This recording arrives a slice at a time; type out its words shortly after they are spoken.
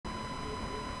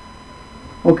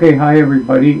Okay, hi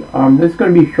everybody. This is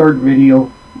going to be a short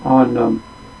video on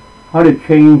how to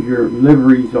change your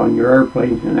liveries on your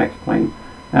airplanes and X-planes.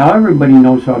 Now everybody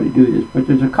knows how to do this, but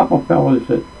there's a couple fellas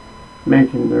that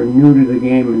mentioned they're new to the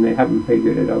game and they haven't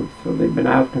figured it out, so they've been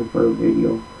asking for a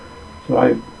video. So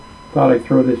I thought I'd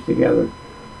throw this together.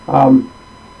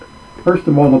 First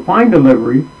of all, to find a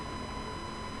livery,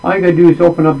 all you got to do is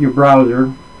open up your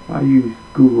browser. I use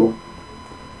Google.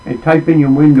 And type in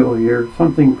your window here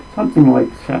something like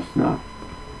Cessna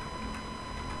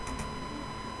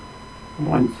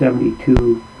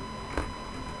 172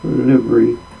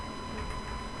 livery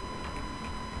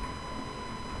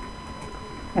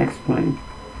X-plane,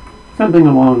 something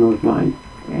along those lines,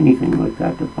 anything like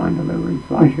that to find a livery.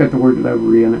 As long as you got the word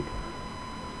livery in it,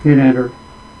 hit enter,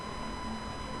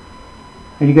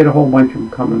 and you get a whole bunch of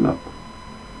them coming up.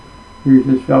 Here's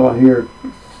this fella here,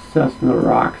 Cessna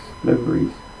Rocks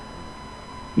liveries.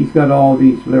 He's got all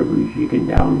these liveries you can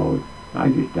download. I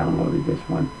just downloaded this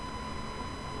one.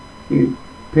 You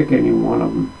pick any one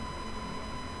of them.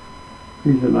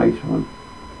 Here's a nice one.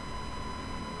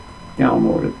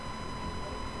 Download it.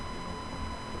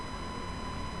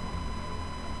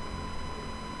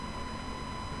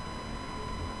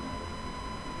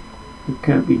 It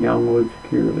can't be downloaded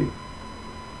securely.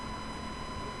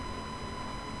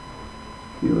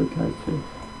 See what that says.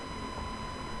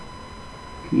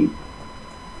 Keep.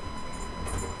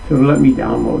 So let me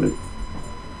download it.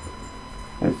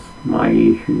 That's my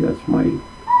issue. That's my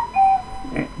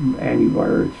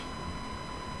antivirus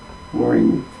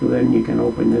warning. So then you can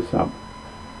open this up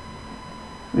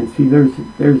and see there's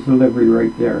the livery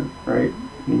right there, right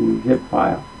in your zip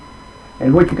file.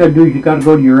 And what you got to do is you got to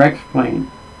go to your X-plane.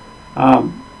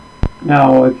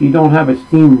 Now, if you don't have a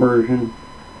Steam version,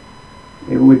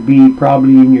 it would be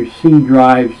probably in your C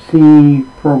drive, C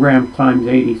programs times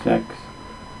 86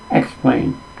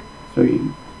 X-plane. So it's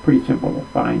pretty simple to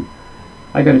find.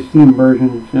 I got a Steam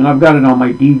version, and I've got it on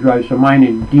my D drive, so mine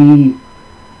is D,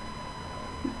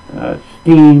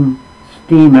 Steam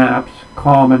Apps,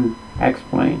 Common,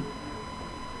 X-plane.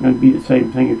 And it'd be the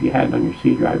same thing if you had it on your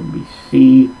C drive. It would be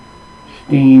C,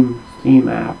 Steam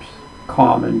Apps,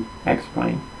 Common,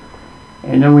 X-plane.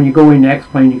 And then when you go into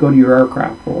X-plane, you go to your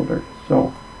aircraft folder.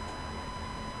 So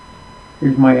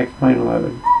here's my X-plane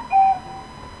 11.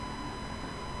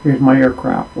 Here's my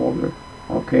aircraft folder.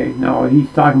 Okay, now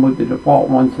he's talking about the default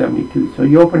 172. So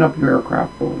you open up your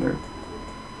aircraft folder.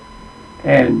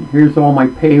 And here's all my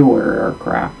payware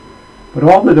aircraft. But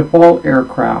all the default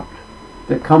aircraft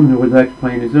that comes with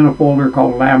X-plane is in a folder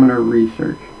called Laminar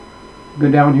Research.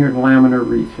 Go down here to Laminar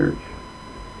Research.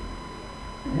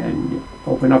 And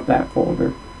open up that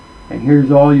folder. And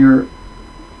here's all your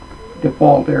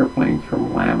default airplanes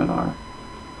from Laminar.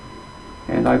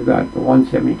 And I've got the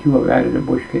 172. I've added a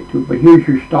bush kit to it. But here's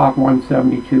your stock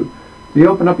 172. So you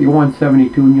open up your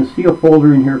 172 and you'll see a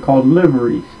folder in here called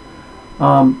Liveries.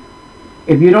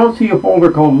 If you don't see a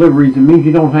folder called Liveries, it means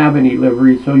you don't have any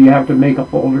liveries. So you have to make a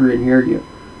folder in here. You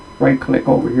right click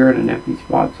over here in an empty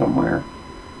spot somewhere.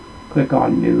 Click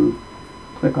on New.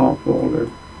 Click on Folder.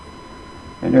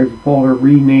 And there's a folder,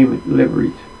 rename it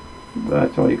Liveries.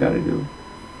 That's all you got to do.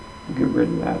 Get rid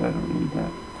of that. I don't need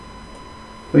that.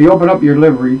 So you open up your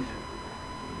liveries.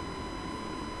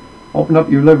 Open up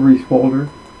your liveries folder,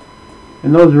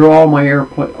 and those are all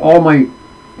my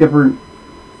different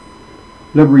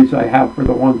liveries I have for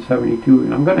the 172.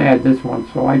 And I'm going to add this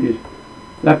one, so I just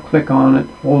left click on it,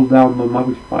 hold down the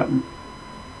mouse button,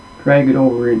 drag it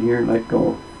over in here, and let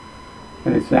go,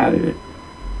 and it's added it.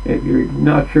 If you're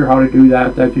not sure how to do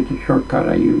that, that's just a shortcut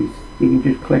I use. You can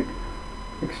just click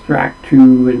extract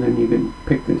to, and then you can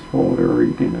pick this folder, or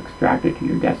you can extract it to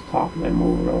your desktop and then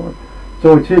move it over.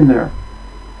 So it's in there.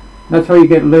 That's how you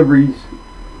get liveries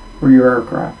for your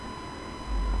aircraft.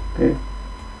 Okay.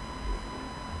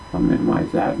 I'll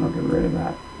minimize that and I'll get rid of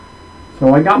that.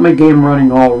 So I got my game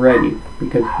running already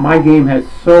because my game has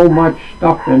so much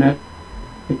stuff in it.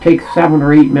 It takes 7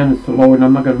 or 8 minutes to load, and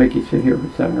I'm not going to make you sit here for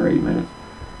 7 or 8 minutes.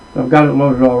 So I've got it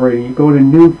loaded already. You go to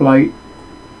New Flight.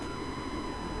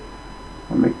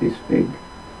 I'll make this big.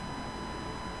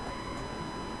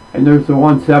 And there's the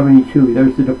 172.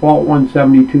 There's the default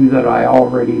 172 that I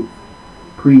already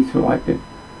pre-selected.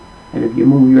 And if you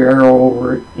move your arrow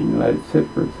over it and let it sit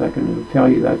for a second, it'll tell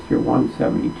you that's your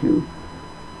 172.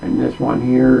 And this one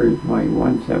here is my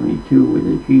 172 with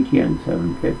a GTN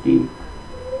 750.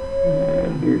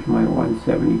 And here's my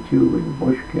 172 with a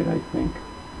bush kit, I think.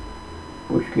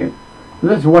 Bush kit. So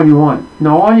this is what you want.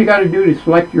 Now all you got to do to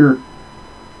select your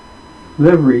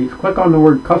liveries, click on the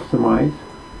word customize,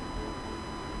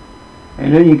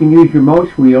 and then you can use your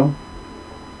mouse wheel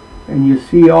and you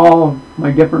see all my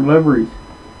different liveries.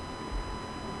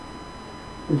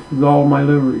 This is all my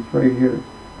liveries right here.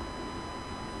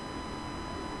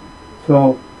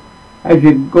 So as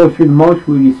you go through the mouse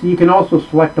wheel, you see you can also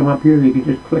select them up here. You can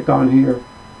just click on here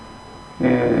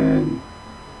and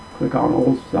click on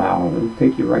old style and it'll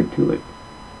take you right to it,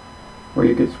 or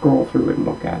you can scroll through it and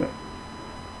look at it.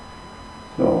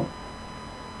 So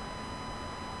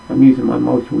I'm using my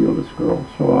mouse wheel to scroll,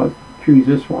 so I'll choose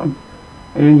this one,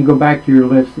 and then you go back to your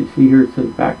list. You see here it says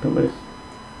back to list,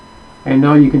 and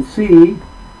now you can see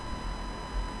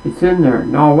it's in there.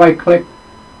 Now if I click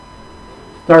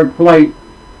start flight,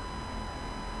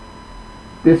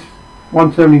 this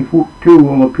 172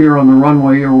 will appear on the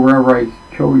runway or wherever I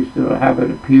chose to have it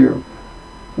appear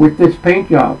with this paint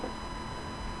job.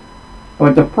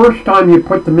 But the first time you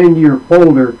put them into your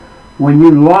folder, when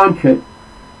you launch it,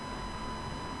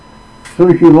 as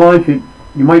soon as you launch it,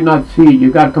 you might not see it.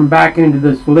 You've got to come back into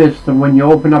this list, and when you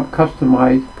open up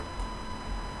Customize,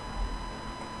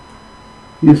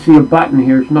 you see a button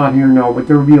here. It's not here now, but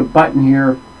there will be a button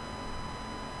here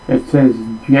that says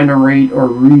generate or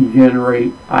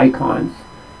regenerate icons.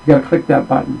 You got to click that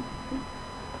button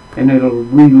and it'll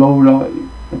reload.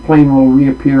 The plane will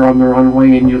reappear on the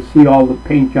runway and you'll see all the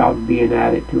paint jobs being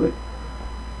added to it.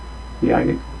 Yeah, I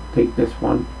could take this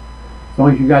one. As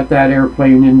long as you got that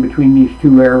airplane in between these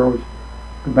two arrows,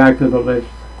 go back to the list.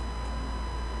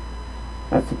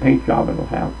 That's the paint job it'll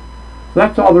have. So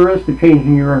that's all there is to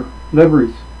changing your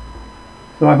liveries.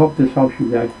 So I hope this helps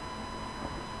you guys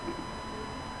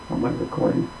on my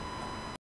recording.